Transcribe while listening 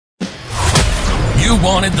You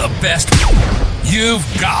wanted the best. You've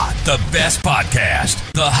got the best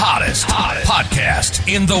podcast. The hottest podcast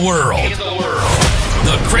in the world.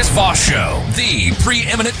 The Chris Voss Show, the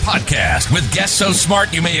preeminent podcast with guests so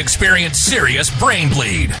smart you may experience serious brain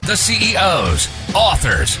bleed. The CEOs,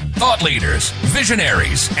 authors, thought leaders,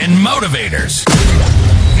 visionaries, and motivators.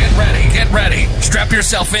 Get ready. Strap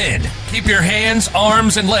yourself in. Keep your hands,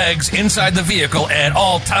 arms, and legs inside the vehicle at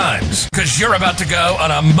all times, because you're about to go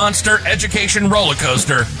on a monster education roller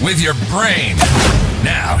coaster with your brain.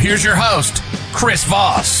 Now, here's your host, Chris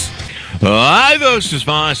Voss. Hi, this is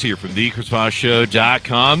Voss here from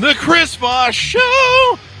thechrisvossshow.com. The Chris Voss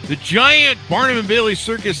Show, the giant Barnum and Bailey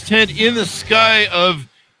circus tent in the sky of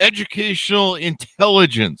educational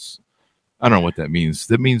intelligence. I don't know what that means.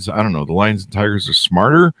 That means, I don't know, the lions and tigers are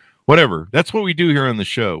smarter. Whatever. That's what we do here on the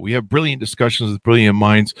show. We have brilliant discussions with brilliant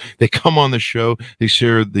minds. They come on the show. They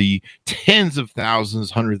share the tens of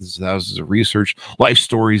thousands, hundreds of thousands of research, life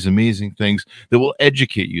stories, amazing things that will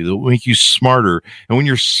educate you, that will make you smarter. And when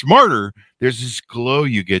you're smarter, there's this glow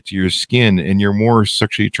you get to your skin and you're more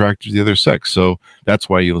sexually attracted to the other sex. So that's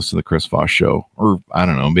why you listen to the Chris Voss Show. Or I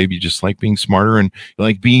don't know, maybe you just like being smarter and you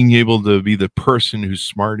like being able to be the person who's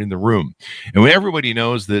smart in the room. And when everybody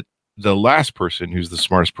knows that the last person who's the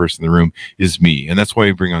smartest person in the room is me. And that's why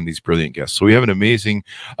we bring on these brilliant guests. So we have an amazing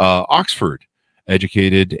Oxford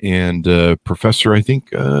educated and professor, I think.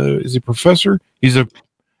 Is he a professor?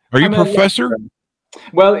 Are you a professor?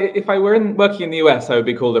 Well, if I were working in the US, I would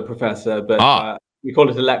be called a professor, but we call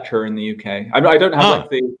it a lecturer in the UK. I don't have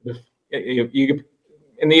you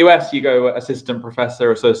in the US, you go assistant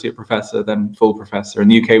professor, associate professor, then full professor. In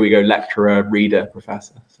the UK, we go lecturer, reader,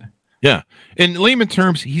 professor. So. Yeah. In layman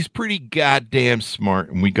terms, he's pretty goddamn smart,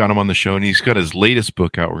 and we got him on the show, and he's got his latest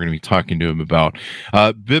book out we're going to be talking to him about.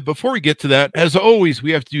 But before we get to that, as always,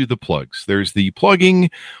 we have to do the plugs. There's the plugging,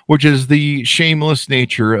 which is the shameless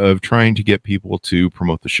nature of trying to get people to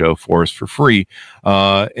promote the show for us for free,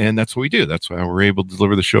 and that's what we do. That's why we're able to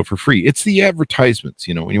deliver the show for free. It's the advertisements.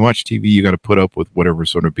 You know, when you watch TV, you got to put up with whatever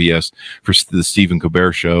sort of BS for the Stephen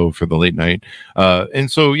Colbert show, for the late night,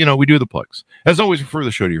 and so, you know, we do the plugs. As always, refer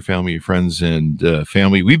the show to your family, your friends, and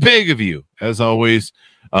family. We beg of you, as always.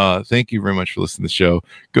 Thank you very much for listening to the show.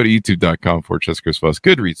 Go to youtube.com/Chris Voss,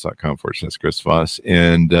 goodreads.com/Chris Voss,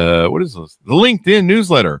 and what is this? The LinkedIn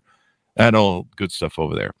newsletter. That all good stuff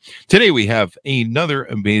over there. Today we have another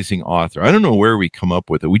amazing author. I don't know where we come up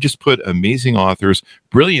with it. We just put amazing authors,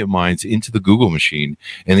 brilliant minds into the Google machine,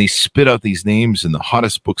 and they spit out these names and the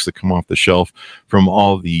hottest books that come off the shelf from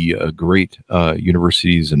all the great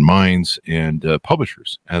universities and minds and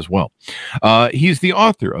publishers as well. He's the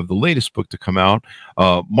author of the latest book to come out,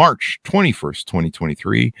 March 21st,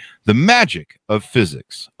 2023, The Magick of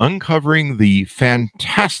Physics, Uncovering the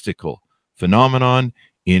Fantastical Phenomenon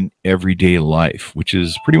in Everyday Life, which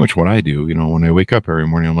is pretty much what I do. You know, when I wake up every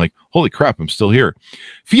morning, I'm like, holy crap, I'm still here.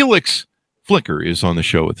 Felix Flicker is on the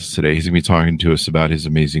show with us today. He's going to be talking to us about his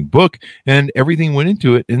amazing book and everything went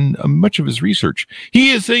into it and much of his research.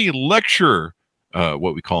 He is a lecturer,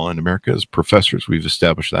 what we call in America as professors, we've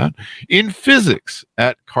established that, in physics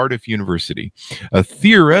at Cardiff University. A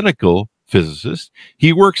theoretical physicist,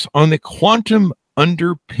 he works on the quantum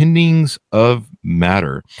underpinnings of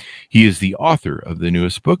matter. He is the author of the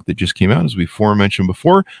newest book that just came out, as we mentioned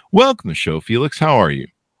before. Welcome to the show, Felix. How are you?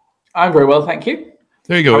 I'm very well, thank you.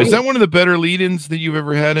 There you go. Is that one of the better lead-ins that you've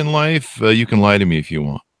ever had in life? You can lie to me if you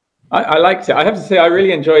want. I liked it. I have to say, I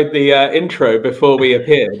really enjoyed the intro before we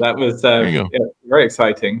appeared. That was very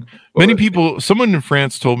exciting. Many people, someone in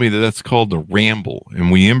France told me that that's called the ramble,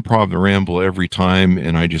 and we improv the ramble every time,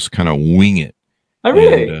 and I just kind of wing it. Oh,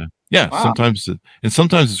 really? And, yeah, wow. sometimes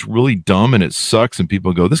it's really dumb and it sucks, and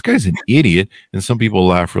people go, "This guy's an idiot," and some people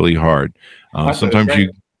laugh really hard. Sometimes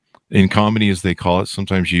in comedy, as they call it,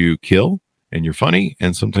 sometimes you kill and you're funny,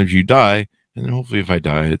 and sometimes you die, and then hopefully, if I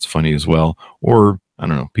die, it's funny as well. Or I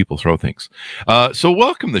don't know, people throw things. So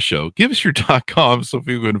welcome to the show. Give us your .com so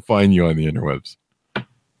people can find you on the interwebs.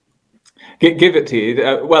 Give it to you.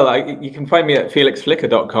 You can find me at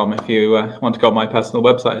felixflicker.com if you want to go on my personal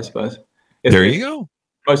website, I suppose. There you go.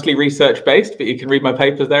 Mostly research-based, but you can read my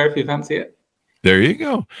papers there if you fancy it. There you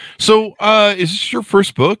go. So is this your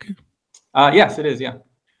first book? Yes, it is, yeah.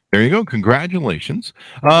 There you go. Congratulations.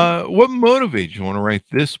 What motivated you want to write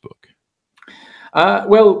this book?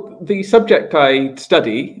 Well, the subject I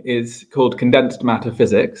study is called condensed matter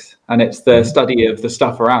physics, and it's the study of the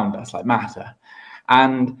stuff around us, like matter.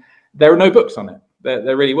 And there are no books on it.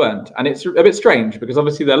 There really weren't. And it's a bit strange because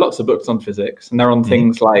obviously there are lots of books on physics, and they're on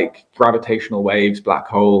things like gravitational waves, black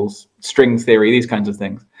holes, string theory, these kinds of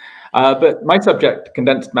things. But my subject,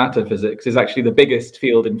 condensed matter physics, is actually the biggest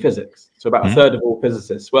field in physics. So about a third of all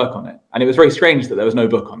physicists work on it. And it was very strange that there was no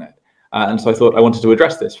book on it. And so I thought I wanted to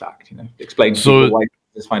address this fact, explain to people why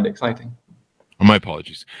physicists find it exciting. My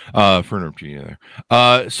apologies for interrupting you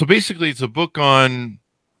there. So basically, it's a book on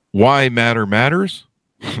why matter matters.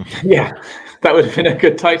 Yeah, that would have been a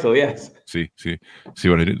good title. Yes. See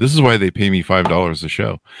what I do. This is why they pay me $5 a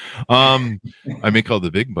show. I make all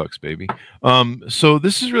the big bucks, baby. So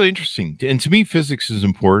this is really interesting, and to me, physics is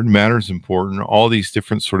important, matter is important. All these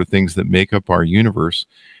different sort of things that make up our universe.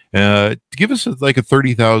 To give us like a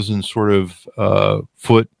 30,000 sort of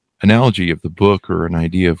foot analogy of the book or an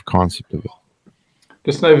idea of concept of it.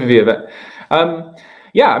 Just an overview of it.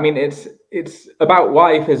 Yeah, I mean, it's about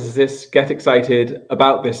why physicists get excited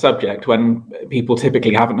about this subject when people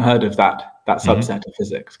typically haven't heard of that subset of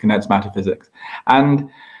physics, condensed matter physics. And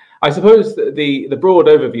I suppose the broad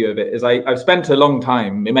overview of it is I've spent a long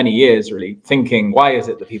time, many years really, thinking, why is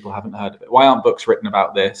it that people haven't heard of it? Why aren't books written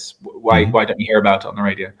about this? Why don't you hear about it on the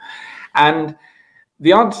radio? And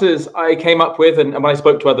the answers I came up with, and when I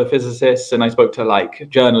spoke to other physicists and I spoke to like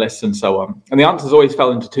journalists and so on, and the answers always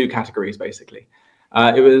fell into two categories, basically.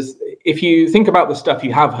 It was, if you think about the stuff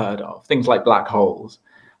you have heard of, things like black holes,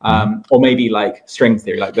 or maybe like string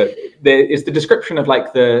theory, like there is the description of like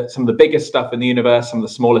some of the biggest stuff in the universe, some of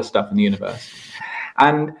the smallest stuff in the universe.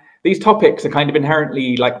 And these topics are kind of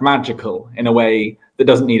inherently like magical in a way that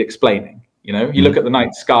doesn't need explaining. You look at the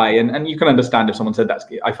night sky and you can understand if someone said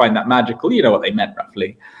I find that magical, you know what they meant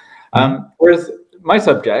roughly. Whereas my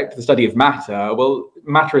subject, the study of matter, well,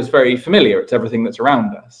 matter is very familiar. It's everything that's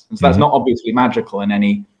around us. And so that's not obviously magical in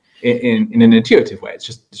an intuitive way. It's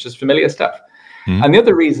just familiar stuff. And the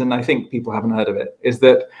other reason I think people haven't heard of it is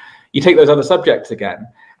that you take those other subjects again,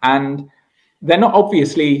 and they're not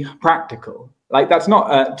obviously practical. Like, that's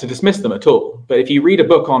not to dismiss them at all. But if you read a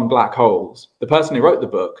book on black holes, the person who wrote the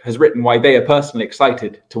book has written why they are personally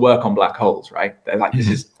excited to work on black holes, right? They're like, this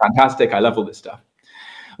is fantastic. I love all this stuff.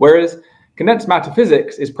 Whereas condensed matter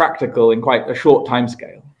physics is practical in quite a short time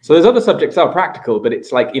scale. So those other subjects are practical, but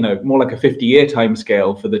it's like, more like a 50-year time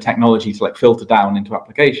scale for the technology to like filter down into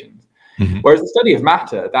applications. Whereas the study of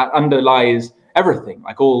matter, that underlies everything,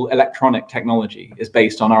 like all electronic technology is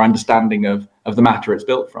based on our understanding of the matter it's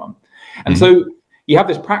built from. And so you have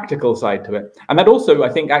this practical side to it. And that also, I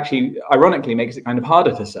think, actually, ironically, makes it kind of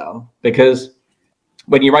harder to sell, because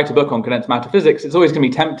when you write a book on condensed matter physics, it's always going to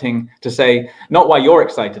be tempting to say, not why you're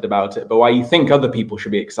excited about it, but why you think other people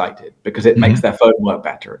should be excited, because it makes their phone work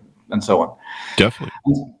better and so on.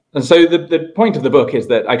 Definitely. And so the point of the book is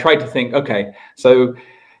that I tried to think, okay, so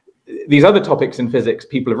these other topics in physics,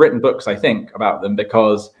 people have written books, I think, about them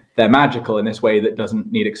because they're magical in this way that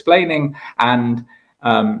doesn't need explaining. And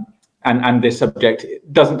this subject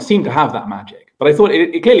doesn't seem to have that magic. But I thought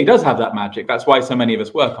it clearly does have that magic. That's why so many of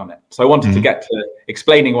us work on it. So I wanted to get to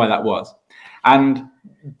explaining why that was. And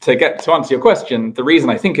to answer your question, the reason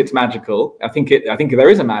I think it's magical, I think there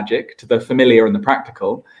is a magic to the familiar and the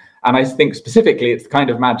practical. And I think specifically it's the kind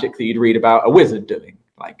of magic that you'd read about a wizard doing,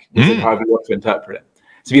 like wizard, however you want to interpret it.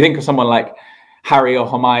 So if you think of someone like Harry or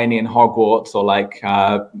Hermione in Hogwarts, or like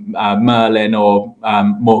Merlin or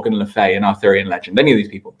Morgan Le Fay in Arthurian legend, any of these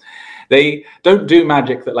people, they don't do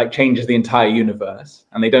magic that like changes the entire universe,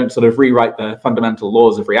 and they don't sort of rewrite the fundamental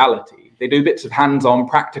laws of reality. They do bits of hands-on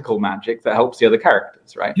practical magic that helps the other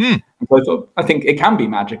characters, right? And so I think it can be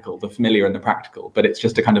magical, the familiar and the practical, but it's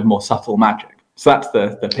just a kind of more subtle magic. So that's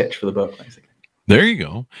the pitch for the book, basically. There you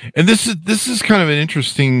go. And this is kind of an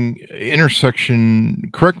interesting intersection.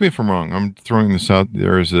 Correct me if I'm wrong. I'm throwing this out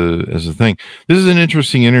there as a thing. This is an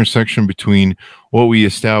interesting intersection between what we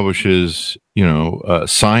establish as,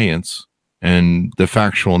 science and the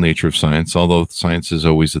factual nature of science, although science is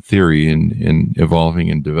always a theory in evolving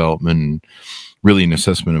and development and really an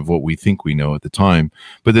assessment of what we think we know at the time.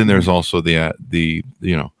 But then there's also the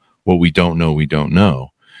what we don't know.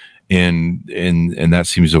 And that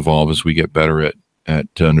seems to evolve as we get better at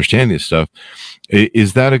understanding this stuff.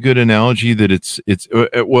 Is that a good analogy, that it's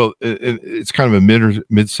kind of a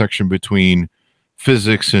midsection between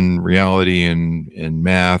physics and reality and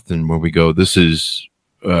math, and where we go, this is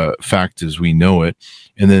fact as we know it,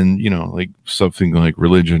 and then like something like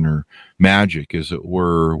religion or magic, as it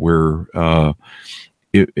were, where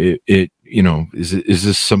is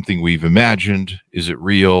this something we've imagined? Is it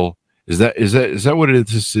real? Is that what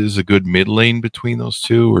it is? A good mid lane between those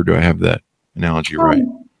two, or do I have that analogy right?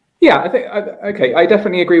 Yeah, I think okay. I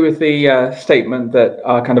definitely agree with the statement that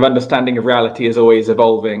our kind of understanding of reality is always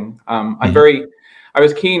evolving. I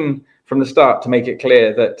was keen from the start to make it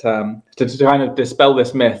clear that to kind of dispel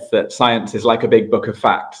this myth that science is like a big book of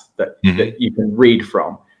facts that you can read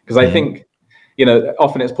from, because I think,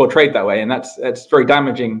 often it's portrayed that way, and that's very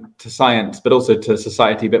damaging to science, but also to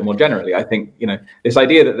society a bit more generally. I think, this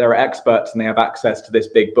idea that there are experts and they have access to this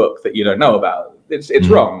big book that you don't know about, it's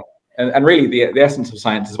wrong. And really the essence of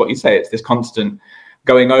science is what you say. It's this constant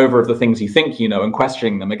going over of the things you think you know and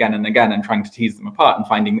questioning them again and again and trying to tease them apart and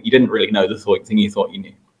finding that you didn't really know the thing you thought you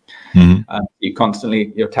knew.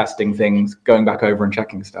 You're testing things, going back over and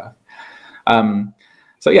checking stuff.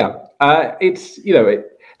 It's,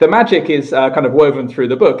 the magic is kind of woven through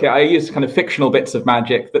the book. I used kind of fictional bits of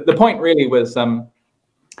magic. The point really was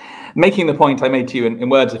making the point I made to you in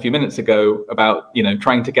words a few minutes ago about,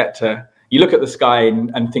 trying to get to, you look at the sky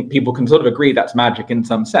and think people can sort of agree that's magic in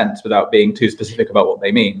some sense without being too specific about what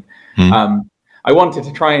they mean. I wanted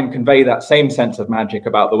to try and convey that same sense of magic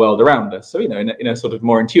about the world around us. So, in a sort of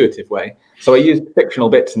more intuitive way. So I used fictional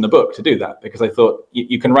bits in the book to do that, because I thought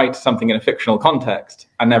you can write something in a fictional context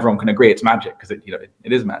and everyone can agree it's magic, because it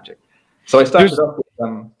is magic. So I started off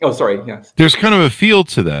with, yes. There's kind of a feel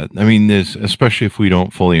to that. I mean, especially if we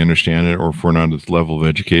don't fully understand it, or if we're not at the level of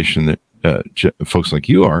education that folks like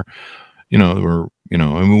you are,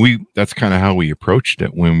 that's kind of how we approached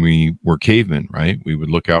it when we were cavemen, right? We would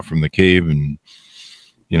look out from the cave and,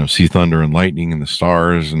 see thunder and lightning and the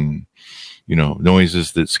stars and,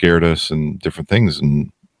 noises that scared us and different things. And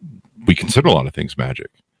we consider a lot of things magic.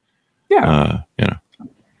 Yeah.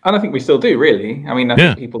 And I think we still do, really. I mean, I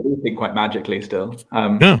think people do think quite magically still.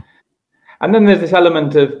 And then there's this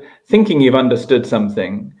element of thinking you've understood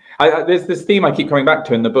something. There's this theme I keep coming back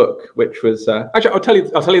to in the book, which was actually I'll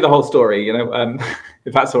tell you the whole story.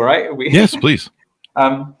 If that's all right. Yes, please.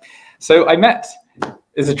 So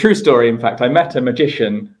it's a true story. In fact, I met a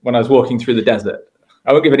magician when I was walking through the desert.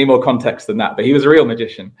 I won't give any more context than that, but he was a real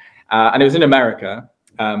magician, and it was in America.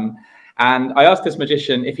 And I asked this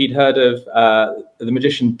magician if he'd heard of the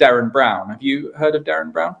magician Derren Brown. Have you heard of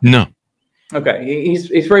Derren Brown? No. Okay,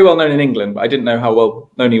 he's very well known in England, but I didn't know how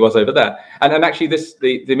well known he was over there. And actually,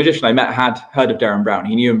 the magician I met had heard of Derren Brown.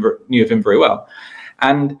 He knew of him very well.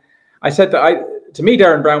 And I said that to me,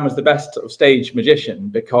 Derren Brown was the best sort of stage magician,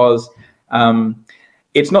 because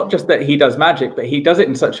it's not just that he does magic, but he does it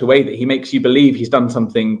in such a way that he makes you believe he's done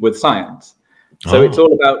something with science. So it's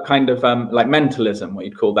all about kind of like mentalism, what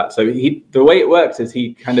you'd call that. So the way it works is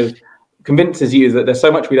he kind of convinces you that there's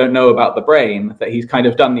so much we don't know about the brain that he's kind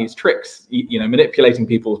of done these tricks, manipulating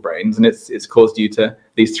people's brains, and it's caused you to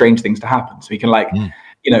these strange things to happen. So he can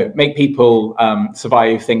make people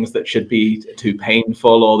survive things that should be too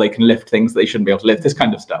painful, or they can lift things they shouldn't be able to lift, this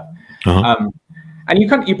kind of stuff. And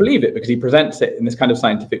you believe it because he presents it in this kind of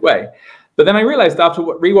scientific way. But then I realized after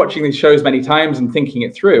rewatching these shows many times and thinking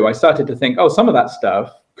it through, I started to think, some of that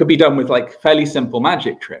stuff could be done with like fairly simple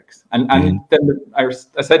magic tricks. And then I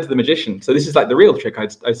said to the magician, so this is like the real trick.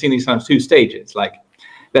 I've seen these times 2 stages. Like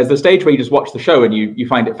there's the stage where you just watch the show and you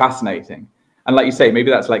find it fascinating. And like you say, maybe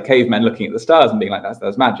that's like cavemen looking at the stars and being like,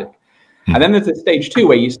 that's magic. And then there's the stage 2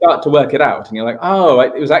 where you start to work it out and you're like,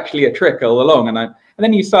 it was actually a trick all along. And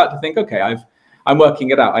then you start to think, okay, I'm working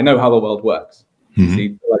it out. I know how the world works.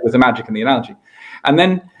 See, like with the magic and the analogy. And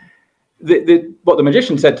then what the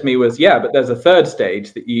magician said to me was, but there's a third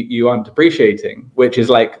stage that you aren't appreciating, which is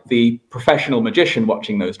like the professional magician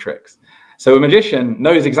watching those tricks. So a magician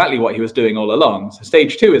knows exactly what he was doing all along. So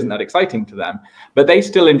stage 2 isn't that exciting to them, but they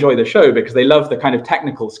still enjoy the show because they love the kind of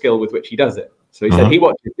technical skill with which he does it. So he said he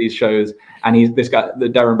watches these shows, and this guy,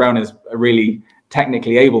 Derren Brown, is a really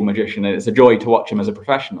technically able magician, and it's a joy to watch him as a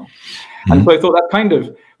professional. And so I thought that's kind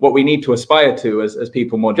of what we need to aspire to as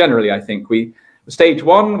people more generally. I think stage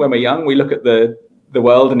 1, when we're young, we look at the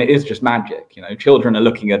world and it is just magic. Children are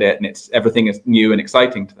looking at it and everything is new and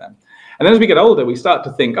exciting to them. And then as we get older, we start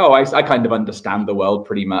to think, I kind of understand the world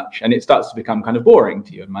pretty much. And it starts to become kind of boring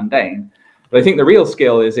to you and mundane. But I think the real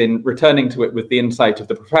skill is in returning to it with the insight of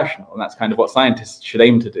the professional. And that's kind of what scientists should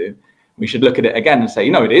aim to do. We should look at it again and say,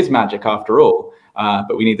 it is magic after all.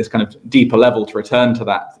 But we need this kind of deeper level to return to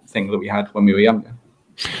that thing that we had when we were younger.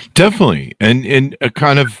 Definitely. And a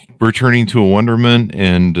kind of returning to a wonderment.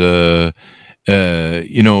 And,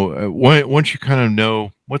 once you kind of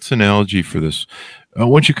know, what's the analogy for this?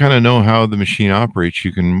 Once you kind of know how the machine operates,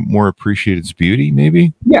 you can more appreciate its beauty,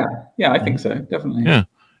 maybe? Yeah, I think so. Definitely. Yeah.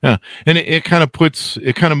 And it kind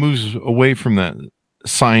of moves away from that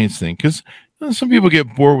science thing, because some people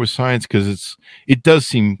get bored with science because it does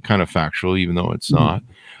seem kind of factual, even though it's not.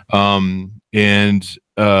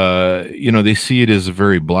 They see it as a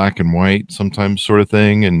very black and white sometimes sort of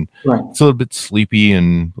thing, and it's a little bit sleepy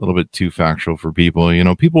and a little bit too factual for people.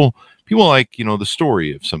 People like the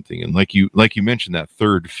story of something, and like you mentioned, that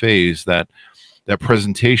third phase, that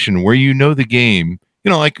presentation where the game.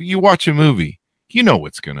 Like you watch a movie, you know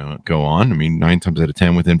what's going to go on. I mean, 9 times out of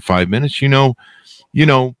 10, within 5 minutes, you know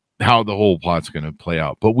how the whole plot's going to play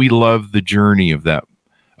out. But we love the journey of that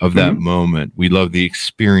moment. We love the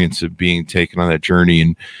experience of being taken on that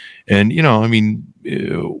journey, and I mean,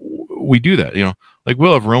 we do that. Like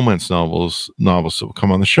we'll have romance novels that will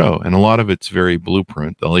come on the show, and a lot of it's very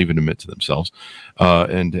blueprint. They'll even admit to themselves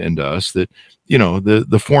and to us that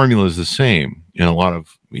the formula is the same, and a lot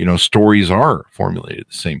of stories are formulated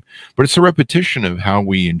the same, but it's a repetition of how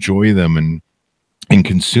we enjoy them and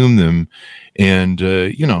consume them. And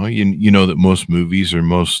that most movies or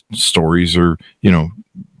most stories are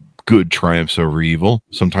good triumphs over evil.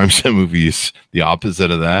 Sometimes that movie is the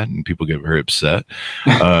opposite of that, and people get very upset,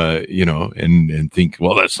 and think,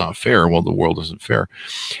 well, that's not fair. Well, the world isn't fair.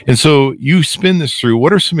 And so you spin this through.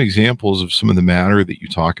 What are some examples of some of the matter that you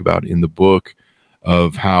talk about in the book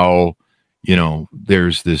of how,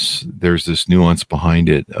 there's this nuance behind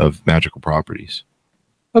it of magical properties?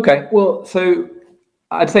 Okay. Well, so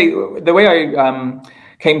I'd say the way I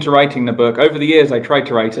came to writing the book, over the years I tried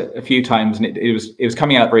to write it a few times, and it was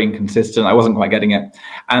coming out very inconsistent. I wasn't quite getting it.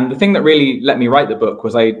 And the thing that really let me write the book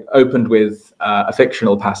was I opened with a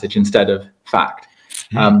fictional passage instead of fact.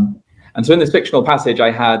 And so in this fictional passage,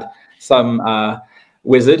 I had some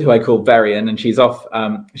wizard who I call Varian, and she's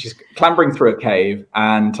clambering through a cave,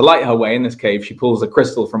 and to light her way in this cave, she pulls a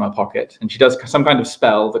crystal from her pocket, and she does some kind of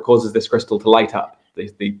spell that causes this crystal to light up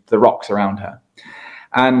the rocks around her.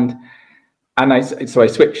 And I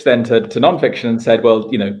switched then to nonfiction and said, well,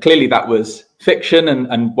 clearly that was fiction,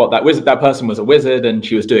 and what that person was a wizard, and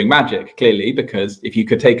she was doing magic, clearly, because if you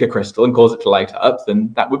could take a crystal and cause it to light up,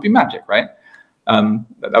 then that would be magic, right?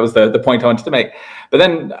 That was the point I wanted to make. But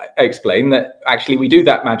then I explained that actually we do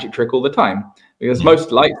that magic trick all the time, because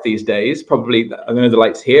most lights these days, probably, I know the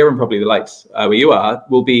lights here and probably the lights where you are,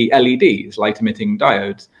 will be LEDs, light emitting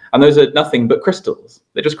diodes. And those are nothing but crystals.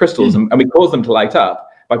 They're just crystals, and we cause them to light up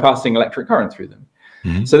by passing electric current through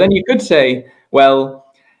them. So then you could say,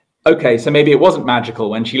 well, okay, so maybe it wasn't magical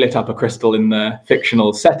when she lit up a crystal in the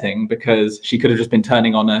fictional setting, because she could have just been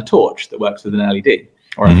turning on a torch that works with an LED,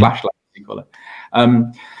 or a flashlight, as you call it.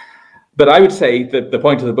 But I would say that the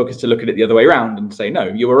point of the book is to look at it the other way around and say, no,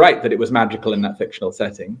 you were right that it was magical in that fictional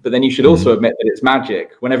setting, but then you should also admit that it's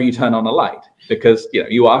magic whenever you turn on a light, because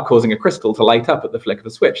you are causing a crystal to light up at the flick of a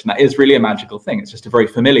switch, and that is really a magical thing. It's just a very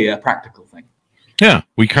familiar, practical thing. Yeah,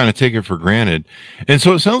 we kind of take it for granted. And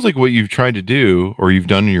so it sounds like what you've tried to do, or you've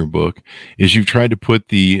done in your book, is you've tried to put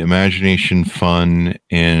the imagination, fun,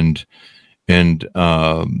 and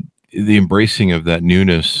the embracing of that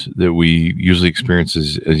newness that we usually experience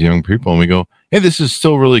as young people. And we go, hey, this is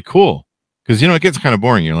still really cool. Because, it gets kind of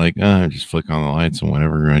boring. You're like, just flick on the lights and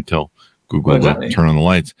whatever. I tell Google to turn on the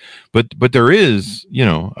lights. But there is,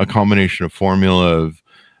 a combination of formula of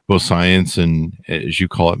both science and, as you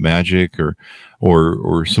call it, magic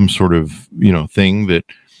or some sort of, thing that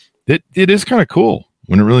it is kind of cool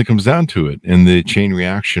when it really comes down to it, and the chain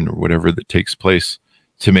reaction or whatever that takes place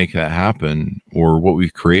to make that happen, or what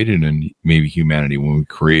we've created in maybe humanity when we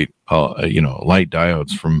create, light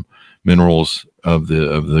diodes from minerals of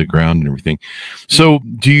the ground and everything. So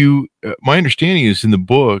my understanding is in the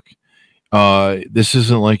book, this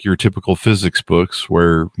isn't like your typical physics books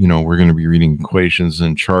where, we're going to be reading equations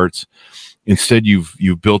and charts. Instead,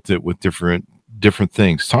 you've built it with different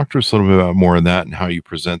things. Talk to us a little bit about more of that and how you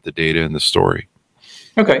present the data in the story.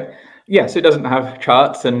 Okay. Yes, it doesn't have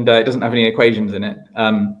charts, and it doesn't have any equations in it.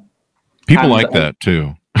 People like that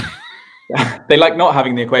too. They like not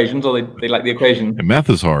having the equations, or they like the equation. And math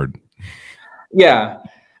is hard. Yeah.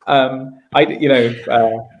 I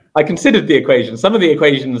considered the equations. Some of the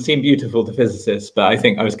equations seem beautiful to physicists, but I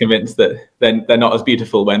think I was convinced that they're not as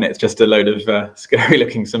beautiful when it's just a load of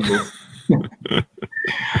scary-looking symbols.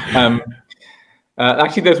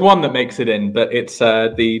 Actually, there's one that makes it in, but it's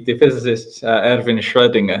the physicist Erwin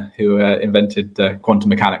Schrödinger, who invented quantum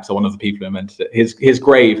mechanics, or one of the people who invented it. His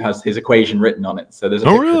grave has his equation written on it. So there's a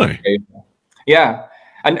picture of his grave there. Yeah,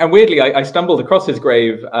 and weirdly, I stumbled across his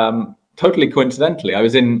grave totally coincidentally. I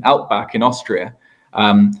was in Outback in Austria,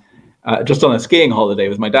 just on a skiing holiday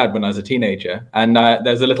with my dad when I was a teenager, and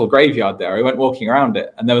there's a little graveyard there. I went walking around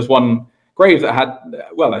it, and there was one grave that had,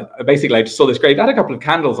 I just saw this grave. It had a couple of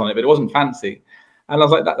candles on it, but it wasn't fancy. And I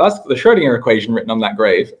was like, that's the Schrödinger equation written on that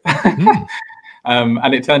grave.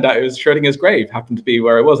 And it turned out it was Schrödinger's grave, happened to be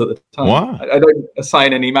where I was at the time. Wow. I don't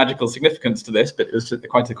assign any magical significance to this, but it was just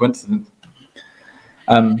quite a coincidence.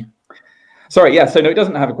 So no, it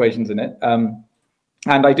doesn't have equations in it. And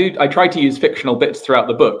I try to use fictional bits throughout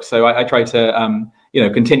the book. So I try to,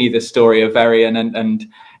 continue this story of Varian, and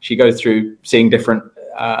she goes through seeing different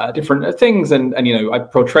different things, and I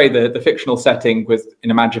portray the fictional setting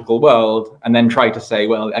in a magical world, and then try to say,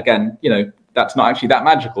 well, again, that's not actually that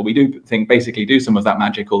magical. We do basically do some of that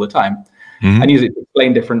magic all the time, and use it to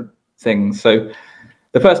explain different things. So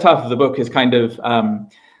the first half of the book is kind of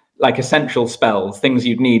like essential spells, things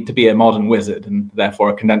you'd need to be a modern wizard, and therefore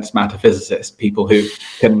a condensed matter physicist, people who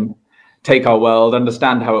can take our world,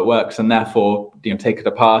 understand how it works, and therefore take it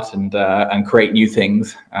apart and create new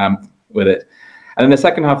things with it. And then the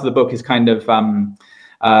second half of the book is kind of some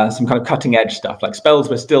kind of cutting edge stuff, like spells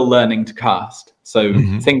we're still learning to cast. So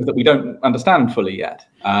things that we don't understand fully yet,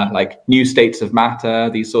 like new states of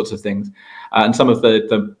matter, these sorts of things, and some of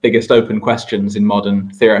the biggest open questions in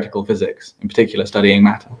modern theoretical physics, in particular studying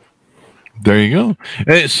matter. There you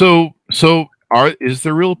go. So is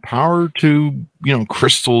there real power to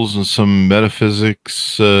crystals and some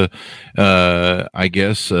metaphysics? I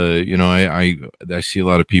guess I see a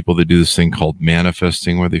lot of people that do this thing called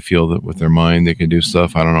manifesting, where they feel that with their mind they can do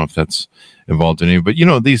stuff. I don't know if that's involved in any, but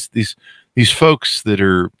these folks that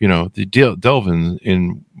are they delve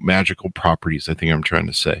in magical properties, I think I'm trying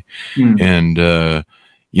to say. And I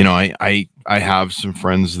have some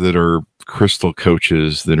friends that are crystal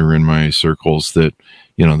coaches that are in my circles that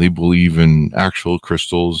they believe in actual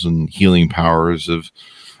crystals and healing powers of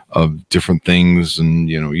different things, and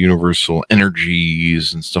universal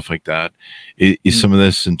energies and stuff like that. Is some of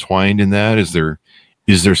this entwined in that? Is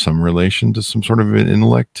there some relation to some sort of an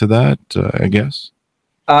intellect to that? I guess.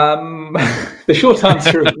 The short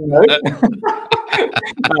answer is no.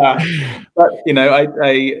 But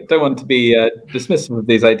I don't want to be dismissive of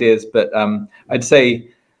these ideas, but I'd say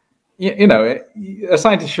a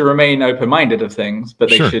scientist should remain open-minded of things, but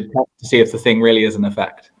they should have to see if the thing really is an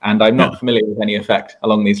effect. And I'm not familiar with any effect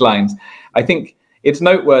along these lines. I think it's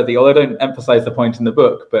noteworthy, although I don't emphasize the point in the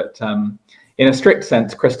book, but in a strict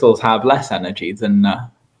sense, crystals have less energy than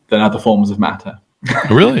other forms of matter.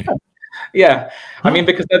 Really? Yeah. I mean,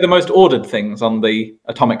 because they're the most ordered things on the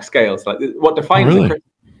atomic scales. Like what defines a crystal.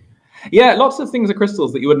 Yeah, lots of things are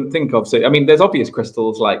crystals that you wouldn't think of. So, I mean, there's obvious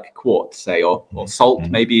crystals like quartz, say, or salt,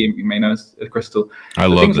 maybe you may know as a crystal. I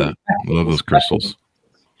love that. I love those crystals.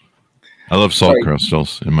 I love salt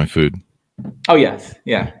crystals in my food. Oh, yes.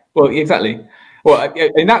 Yeah. Well, exactly. Well,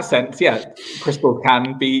 in that sense, yeah, crystals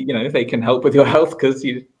can be, they can help with your health because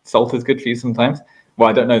salt is good for you sometimes. Well,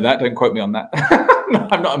 I don't know that. Don't quote me on that.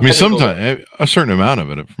 I'm not. I mean, sometimes a certain amount of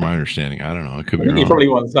it, from my understanding. I don't know. It could be wrong. You probably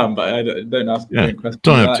want some, but I don't ask. Yeah,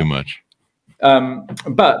 don't have too much.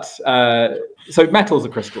 So metals are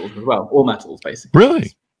crystals as well. All metals, basically.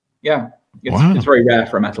 Really? Yeah. It's very rare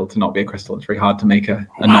for a metal to not be a crystal. It's very hard to make a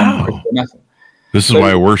non-crystal metal. This is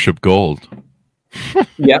why I worship gold.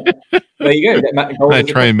 Yeah. There you go. Gold I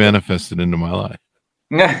try and manifest it into my life.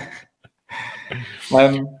 Yeah.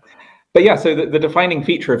 But yeah, so the defining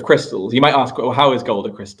feature of crystals, you might ask, well, how is gold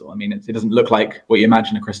a crystal? I mean, it doesn't look like what you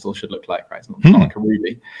imagine a crystal should look like, right? It's not like a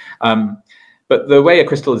ruby. But the way a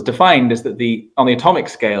crystal is defined is that on the atomic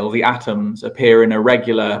scale, the atoms appear in a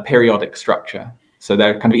regular periodic structure. So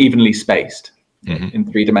they're kind of evenly spaced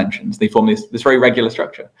in 3 dimensions. They form this very regular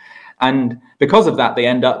structure. And because of that, they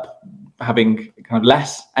end up having kind of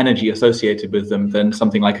less energy associated with them than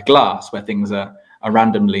something like a glass, where things are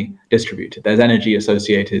randomly distributed. There's energy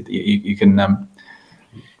associated. You can,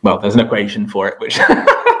 there's an equation for it, which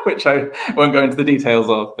which I won't go into the details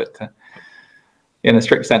of, but in a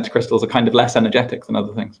strict sense, crystals are kind of less energetic than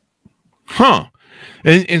other things. Huh.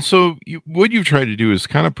 And so what you've tried to do is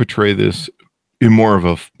kind of portray this in more of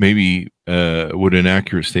a, maybe would an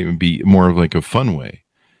accurate statement be more of like a fun way,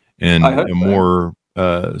 and more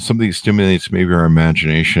something that stimulates maybe our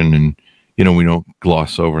imagination, and we don't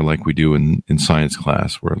gloss over like we do in science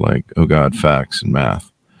class, where like, oh God, facts and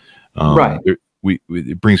math. Right.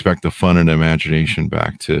 It brings back the fun and imagination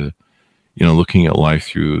back to, looking at life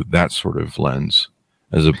through that sort of lens,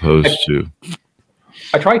 as opposed to.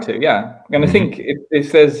 I try to, yeah. And I think it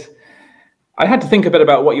says, I had to think a bit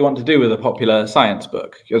about what you want to do with a popular science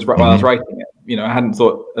book while I was writing it. I hadn't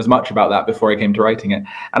thought as much about that before I came to writing it.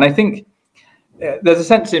 And I think there's a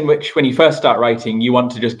sense in which when you first start writing, you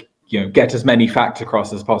want to just get as many facts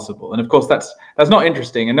across as possible. And of course, that's not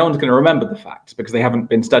interesting, and no one's going to remember the facts because they haven't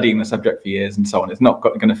been studying the subject for years and so on. It's not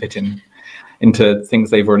going to fit into things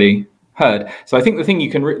they've already heard. So I think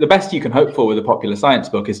the best you can hope for with a popular science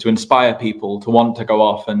book is to inspire people to want to go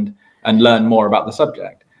off and learn more about the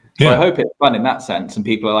subject. So I hope it's fun in that sense, and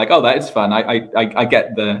people are like, oh, that is fun. I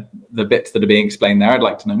get the bits that are being explained there. I'd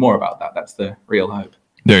like to know more about that. That's the real hope.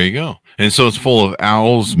 There you go. And so it's full of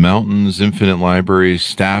owls, mountains, infinite libraries,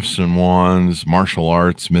 staffs and wands, martial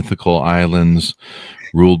arts, mythical islands,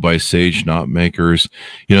 ruled by sage, not makers.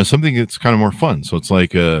 Something that's kind of more fun. So it's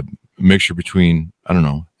like a mixture between, I don't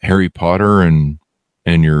know, Harry Potter and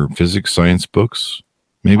your physics science books.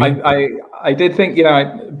 Maybe I did think,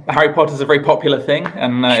 Harry Potter is a very popular thing,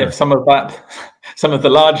 and Sure. if some of the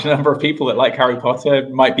large number of people that like Harry Potter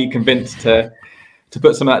might be convinced to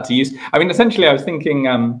put some of that to use. I mean, essentially, I was thinking,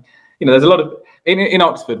 there's a lot of in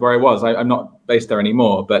Oxford where I was. I'm not based there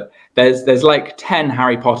anymore, but there's like 10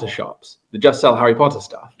 Harry Potter shops that just sell Harry Potter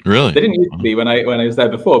stuff. Really? They didn't used to be when I was there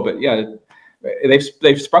before, but yeah,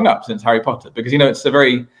 they've sprung up since Harry Potter because it's a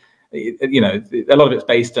very a lot of it's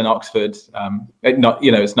based in Oxford.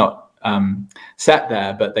 It's not set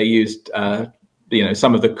there, but they used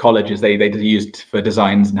some of the colleges they used for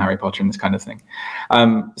designs in Harry Potter and this kind of thing.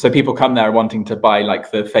 So people come there wanting to buy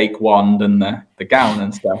like the fake wand and the gown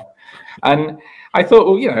and stuff. And I thought,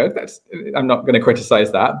 well, I'm not going to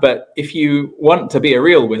criticize that, but if you want to be a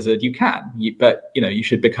real wizard, you can. But you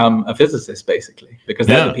should become a physicist basically, because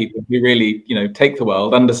they're the people who really take the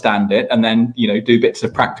world, understand it, and then do bits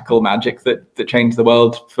of practical magic that change the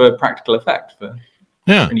world for practical effect in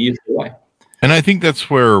a useful way. And I think that's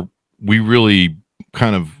where we really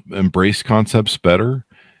kind of embrace concepts better,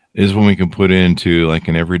 is when we can put into like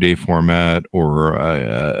an everyday format or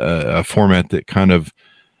a format that kind of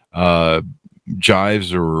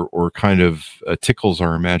jives or kind of tickles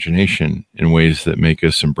our imagination in ways that make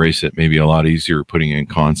us embrace it maybe a lot easier, putting in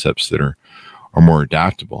concepts that are more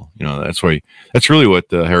adaptable. That's really what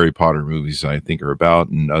the Harry Potter movies I think are about,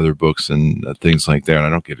 and other books and things like that. I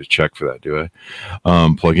don't get a check for that, do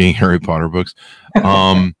I? Plugging Harry Potter books.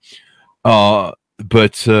 But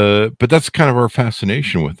that's kind of our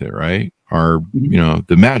fascination with it, right? Our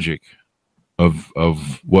the magic of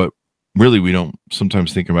what really we don't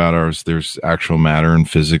sometimes think about ours. There's actual matter and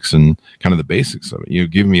physics and kind of the basics of it. You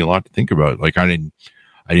give me a lot to think about. Like I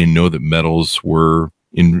didn't know that metals were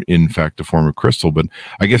in fact a form of crystal, but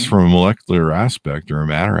I guess from a molecular aspect or a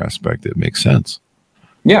matter aspect, it makes sense.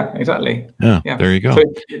 Yeah, exactly. Yeah, there you go. So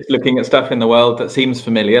it's looking at stuff in the world that seems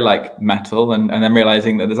familiar, like metal, and then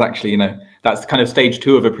realizing that there's actually, that's kind of stage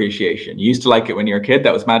 2 of appreciation. You used to like it when you were a kid,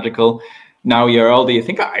 that was magical. Now you're older, you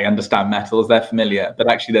think, I understand metals, they're familiar,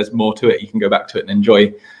 but actually there's more to it. You can go back to it and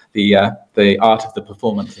enjoy the art of the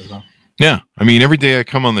performance as well. Yeah, I mean, every day I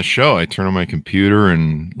come on the show, I turn on my computer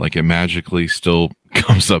and like it magically still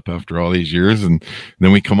comes up after all these years, and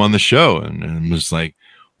then we come on the show and I'm just like,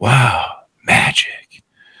 wow, magic.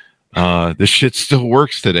 This shit still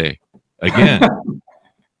works today again.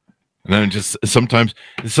 And then just sometimes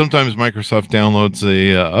Microsoft downloads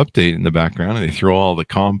a update in the background and they throw all the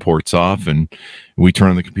COM ports off and we turn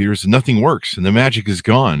on the computers and nothing works and the magic is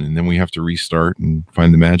gone. And then we have to restart and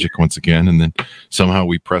find the magic once again. And then somehow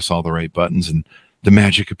we press all the right buttons and the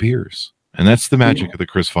magic appears. And that's the magic of the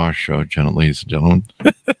Chris Voss Show, ladies and gentlemen.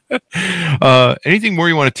 Anything more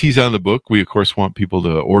you want to tease out of the book? We, of course, want people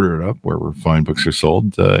to order it up wherever fine books are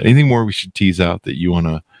sold. Anything more we should tease out that you want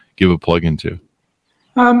to give a plug into?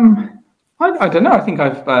 I don't know. I think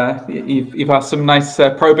you've asked some nice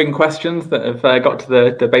probing questions that have got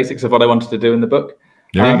to the basics of what I wanted to do in the book.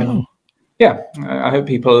 There you go. Yeah, I hope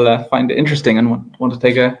people find it interesting and want to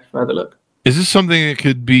take a further look. Is this something that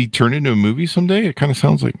could be turned into a movie someday? It kind of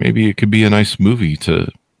sounds like maybe it could be a nice movie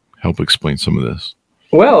to help explain some of this.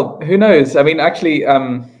 Well, who knows? I mean, actually,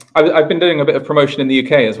 I've been doing a bit of promotion in the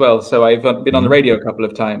UK as well. So I've been on the radio a couple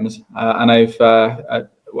of times, and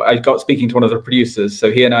I got speaking to one of the producers.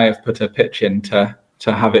 So he and I have put a pitch in to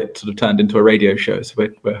have it sort of turned into a radio show. So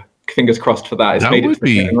we're fingers crossed for that. It's made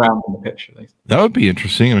it around in the pitch, at least. That would be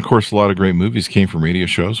interesting. And of course, a lot of great movies came from radio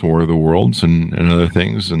shows, War of the Worlds and other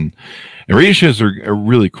things. And radio shows are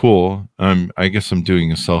really cool. I guess I'm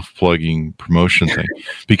doing a self-plugging promotion thing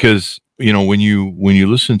because, when you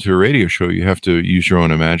listen to a radio show, you have to use your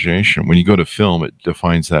own imagination. When you go to film, it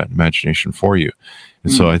defines that imagination for you.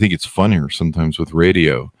 And so I think it's funnier sometimes with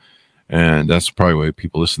radio. And that's probably why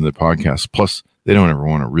people listen to the podcast. Plus, they don't ever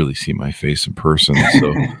want to really see my face in person.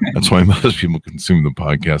 So that's why most people consume the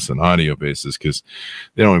podcast on audio basis, because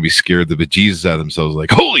they don't want to be scared the bejesus out of themselves. Like,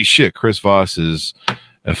 holy shit, Chris Voss is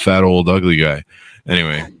a fat, old, ugly guy.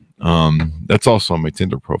 Anyway, that's also on my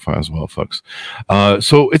Tinder profile as well, folks.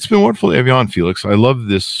 So it's been wonderful to have you on, Felix. I love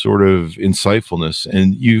this sort of insightfulness.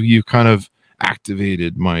 And you kind of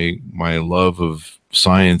activated my love of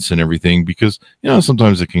science and everything, because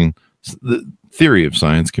sometimes the theory of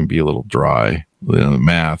science can be a little dry.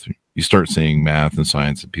 Math, you start saying math and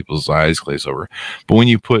science and people's eyes glaze over, but when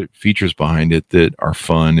you put features behind it that are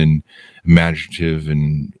fun and imaginative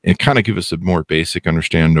and kind of give us a more basic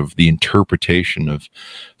understanding of the interpretation of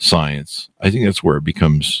science, I think that's where it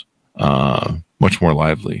becomes much more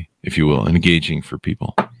lively, if you will, and engaging for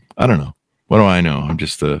people. I don't know. What do I know? I'm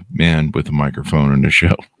just a man with a microphone and a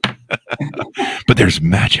show. But there's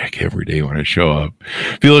magic every day when I show up.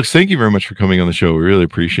 Felix, thank you very much for coming on the show. We really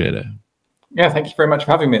appreciate it. Yeah, thank you very much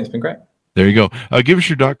for having me. It's been great. There you go. Give us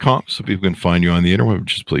your .com so people can find you on the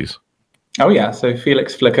interweb, please. Oh, yeah. So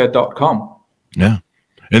felixflicker.com. Yeah.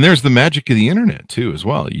 And there's the magic of the internet, too, as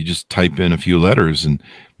well. You just type in a few letters and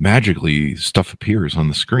magically stuff appears on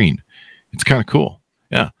the screen. It's kind of cool.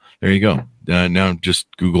 Yeah. There you go. Now just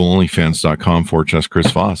Google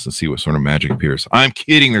onlyfans.com/Chris Voss and see what sort of magic appears. I'm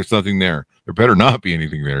kidding. There's nothing there. There better not be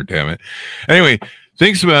anything there, damn it. Anyway,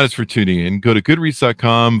 thanks about us for tuning in. Go to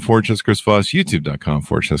goodreads.com/Chris Voss,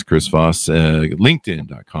 youtube.com/Chris Voss,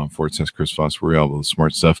 linkedin.com/Chris Voss, where all the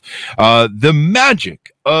smart stuff. The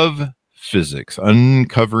magic of physics,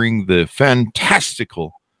 uncovering the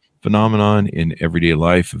fantastical phenomenon in everyday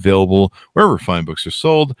life, available wherever fine books are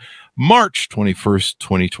sold. March 21st,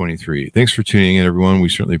 2023. Thanks for tuning in, everyone. We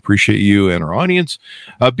certainly appreciate you and our audience.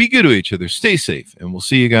 Be good to each other. Stay safe, and we'll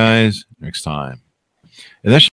see you guys next time. And that's